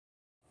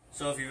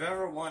So if you've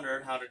ever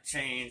wondered how to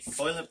change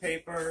toilet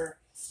paper,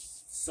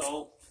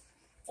 soap,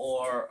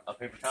 or a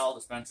paper towel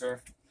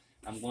dispenser,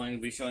 I'm going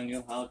to be showing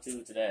you how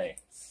to today.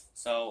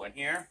 So in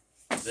here,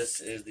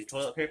 this is the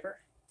toilet paper,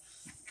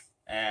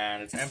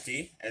 and it's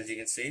empty, as you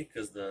can see,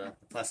 because the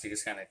plastic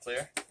is kind of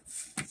clear.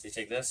 So you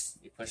take this,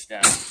 you push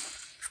down,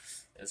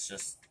 it's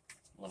just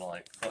a little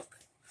like hook,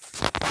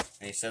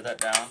 and you set that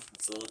down,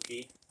 it's a little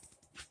key.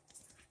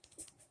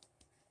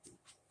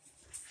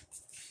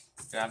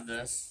 Grab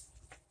this,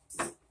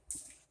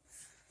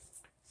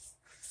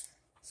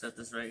 set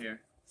this right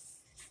here.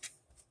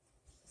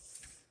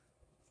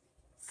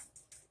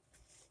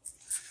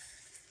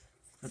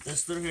 Put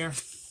this through here.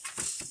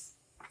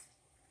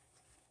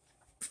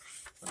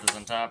 Put this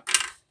on top.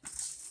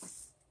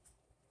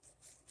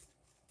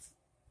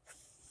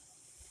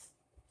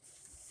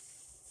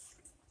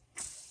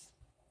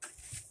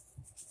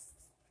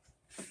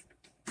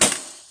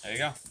 There you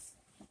go.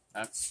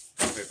 That's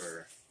toilet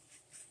paper.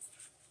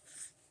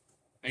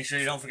 Make sure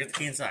you don't forget the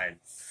key inside.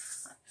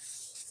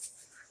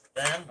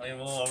 Then we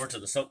move over to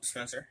the soap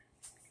dispenser.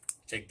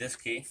 Take this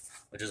key,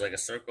 which is like a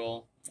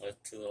circle with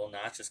two little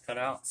notches cut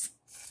out.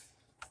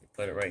 You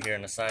put it right here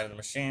in the side of the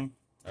machine,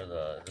 or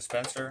the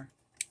dispenser.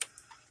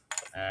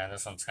 And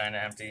this one's kind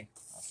of empty.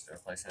 I'll just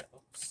replace it.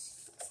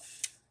 Oops.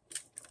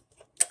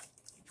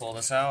 Pull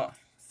this out.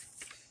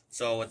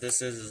 So what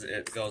this is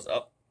it goes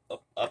up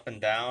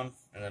and down,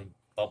 and then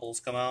bubbles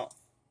come out.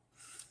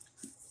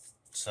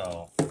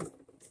 So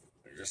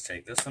just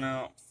take this one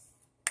out,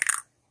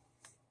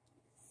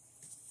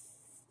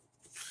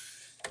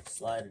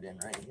 slide it in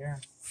right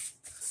here,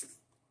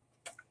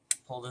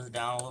 pull this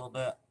down a little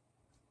bit.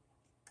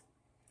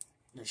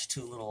 There's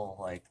two little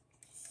like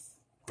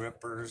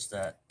grippers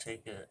that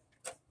take it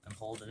and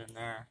hold it in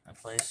there in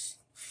place.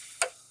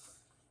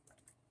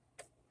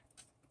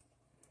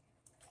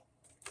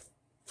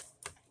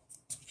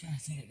 Okay, I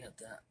think I got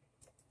that.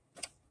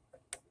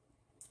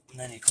 And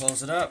then you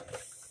close it up.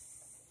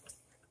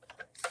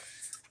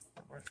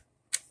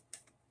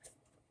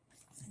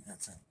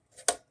 That's in.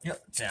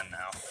 Yep, it's in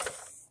now.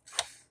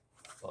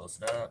 Close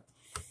it up.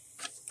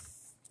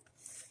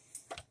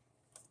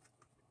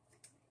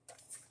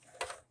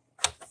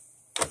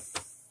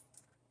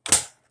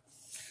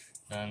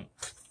 Then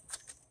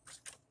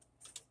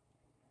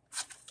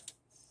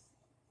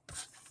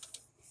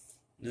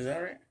is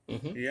that right?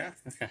 Mm-hmm. Yeah.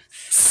 Okay.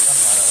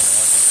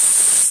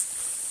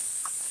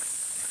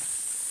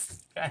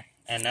 Okay.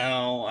 And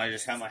now I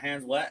just have my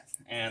hands wet,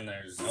 and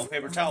there's no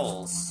paper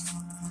towels.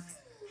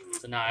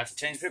 So now I have to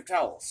change paper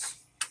towels.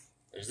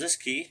 There's this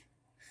key.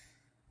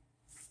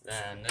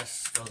 Then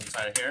this goes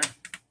inside of here.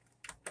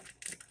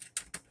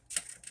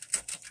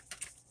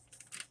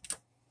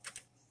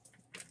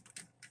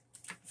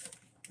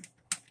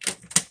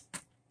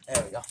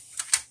 There we go.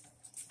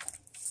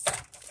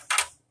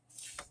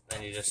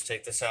 Then you just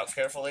take this out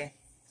carefully,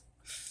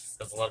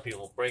 because a lot of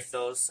people break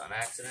those on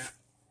accident.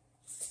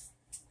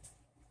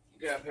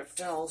 You grab paper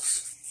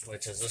towels,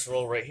 which is this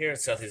roll right here.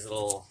 It's got these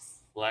little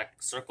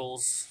black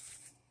circles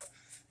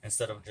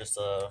instead of just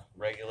a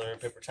regular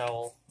paper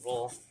towel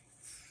roll.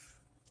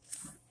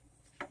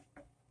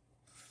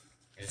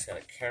 You just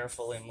gotta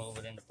carefully move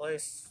it into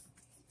place.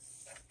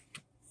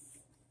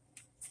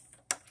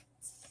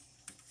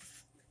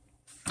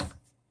 There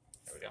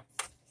we go.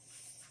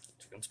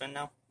 You can spin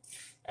now.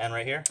 And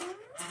right here,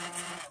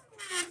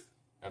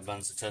 that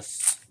buttons to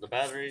test the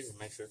batteries and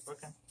make sure it's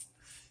working.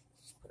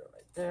 Just put it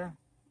right there.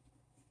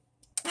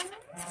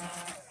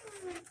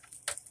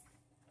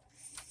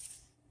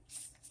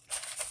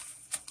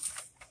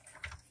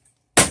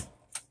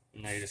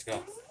 And there you just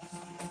go.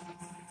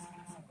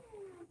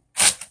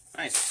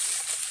 Nice.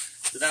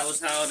 So that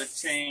was how to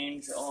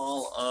change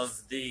all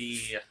of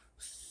the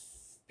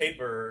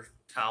paper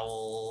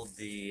towel,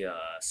 the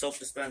soap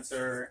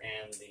dispenser,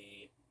 and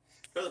the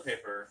toilet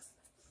paper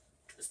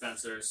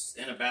dispensers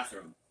in a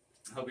bathroom.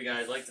 I hope you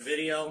guys liked the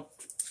video.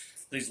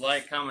 Please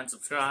like, comment,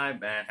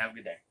 subscribe, and have a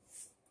good day.